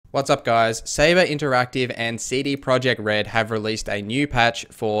What's up guys, Saber Interactive and CD Projekt Red have released a new patch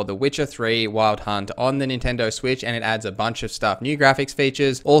for The Witcher 3 Wild Hunt on the Nintendo Switch, and it adds a bunch of stuff. New graphics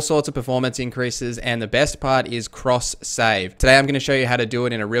features, all sorts of performance increases, and the best part is cross-save. Today I'm going to show you how to do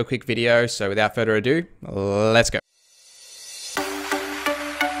it in a real quick video, so without further ado, let's go.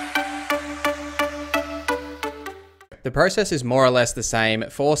 The process is more or less the same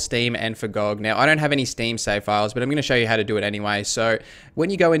for Steam and for GOG. Now, I don't have any Steam save files, but I'm going to show you how to do it anyway. So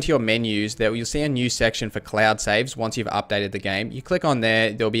when you go into your menus, you'll see a new section for cloud saves once you've updated the game. You click on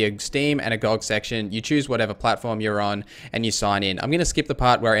there, there'll be a Steam and a GOG section. You choose whatever platform you're on and you sign in. I'm going to skip the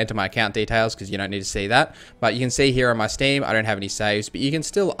part where I enter my account details because you don't need to see that. But you can see here on my Steam, I don't have any saves, but you can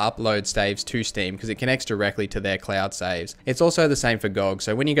still upload saves to Steam because it connects directly to their cloud saves. It's also the same for GOG.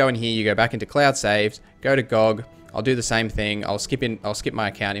 So when you go in here, you go back into cloud saves, go to GOG. I'll do the same thing. I'll skip my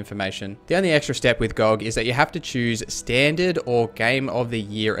account information. The only extra step with GOG is that you have to choose Standard or Game of the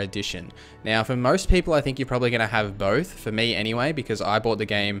Year Edition. Now, for most people, I think you're probably going to have both. For me anyway, because I bought the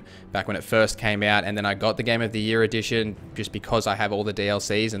game back when it first came out, and then I got the Game of the Year Edition just because I have all the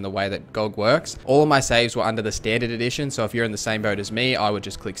DLCs and the way that GOG works. All of my saves were under the Standard Edition, so if you're in the same boat as me, I would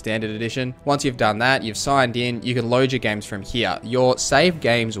just click Standard Edition. Once you've done that, you've signed in, you can load your games from here. Your save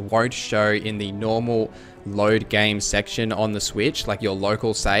games won't show in the normal load game section on the Switch, like your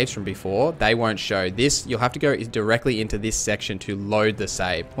local saves from before. They won't show this. You'll have to go directly into this section to load the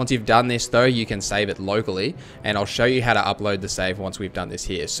save. Once you've done this though, you can save it locally, and I'll show you how to upload the save once we've done this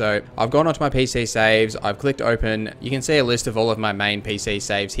here. So I've gone onto my PC saves, I've clicked open. You can see a list of all of my main PC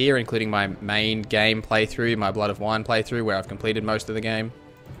saves here, including my main game playthrough, my Blood of Wine playthrough, where I've completed most of the game.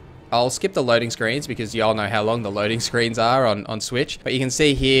 I'll skip the loading screens because y'all know how long the loading screens are on Switch. But you can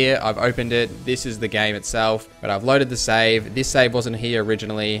see here, I've opened it. This is the game itself, but I've loaded the save. This save wasn't here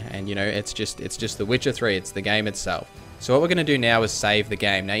originally, and you know, it's just The Witcher 3. It's the game itself. So what we're going to do now is save the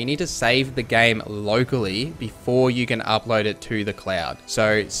game. Now you need to save the game locally before you can upload it to the cloud.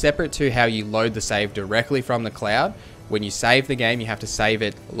 So separate to how you load the save directly from the cloud, when you save the game, you have to save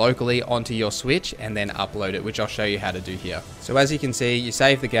it locally onto your Switch and then upload it, which I'll show you how to do here. So as you can see, you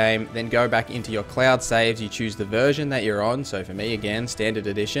save the game, then go back into your cloud saves, you choose the version that you're on. So for me, again, Standard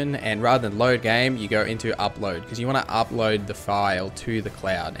Edition, and rather than load game, you go into upload because you want to upload the file to the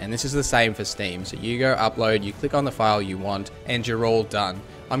cloud. And this is the same for Steam. So you go upload, you click on the file you want, and you're all done.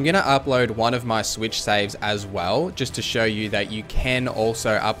 I'm going to upload one of my Switch saves as well, just to show you that you can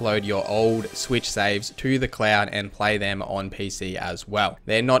also upload your old Switch saves to the cloud and play them on PC as well.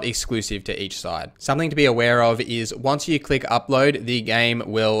 They're not exclusive to each side. Something to be aware of is once you click upload, the game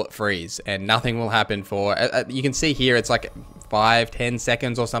will freeze and nothing will happen for, you can see here, it's like 5-10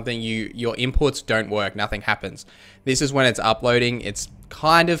 seconds or something. Your inputs don't work, nothing happens. This is when it's uploading. It's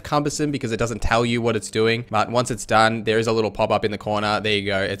kind of cumbersome because it doesn't tell you what it's doing, but once it's done, there is a little pop-up in the corner. There you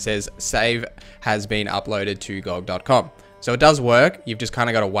go. It says save has been uploaded to GOG.com. So it does work. You've just kind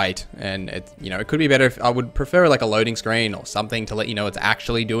of got to wait, and it, you know, it could be better if I would prefer like a loading screen or something to let you know it's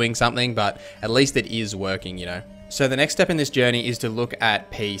actually doing something, but at least it is working, you know. So the next step in this journey is to look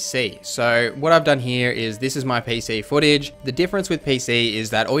at PC. So what I've done here is this is my PC footage. The difference with PC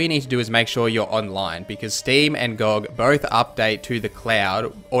is that all you need to do is make sure you're online, because Steam and GOG both update to the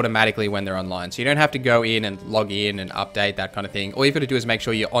cloud automatically when they're online. So you don't have to go in and log in and update, that kind of thing. All you've got to do is make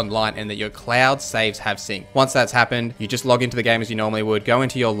sure you're online and that your cloud saves have synced. Once that's happened, you just log into the game as you normally would, go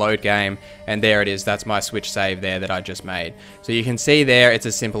into your load game, and there it is. That's my Switch save there that I just made. So you can see there, it's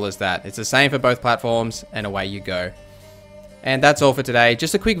as simple as that. It's the same for both platforms, and away you go. And that's all for today.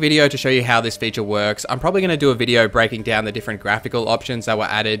 Just a quick video to show you how this feature works. I'm probably going to do a video breaking down the different graphical options that were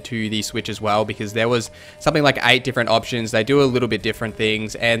added to the Switch as well, because there was something like 8 different options. They do a little bit different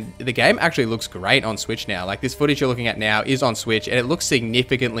things, and the game actually looks great on Switch now. Like this footage you're looking at now is on Switch, and it looks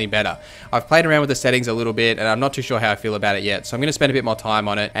significantly better. I've played around with the settings a little bit, and I'm not too sure how I feel about it yet. So I'm going to spend a bit more time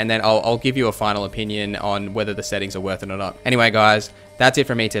on it, and then I'll give you a final opinion on whether the settings are worth it or not. Anyway, guys, that's it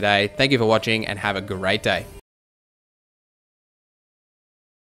from me today. Thank you for watching, and have a great day.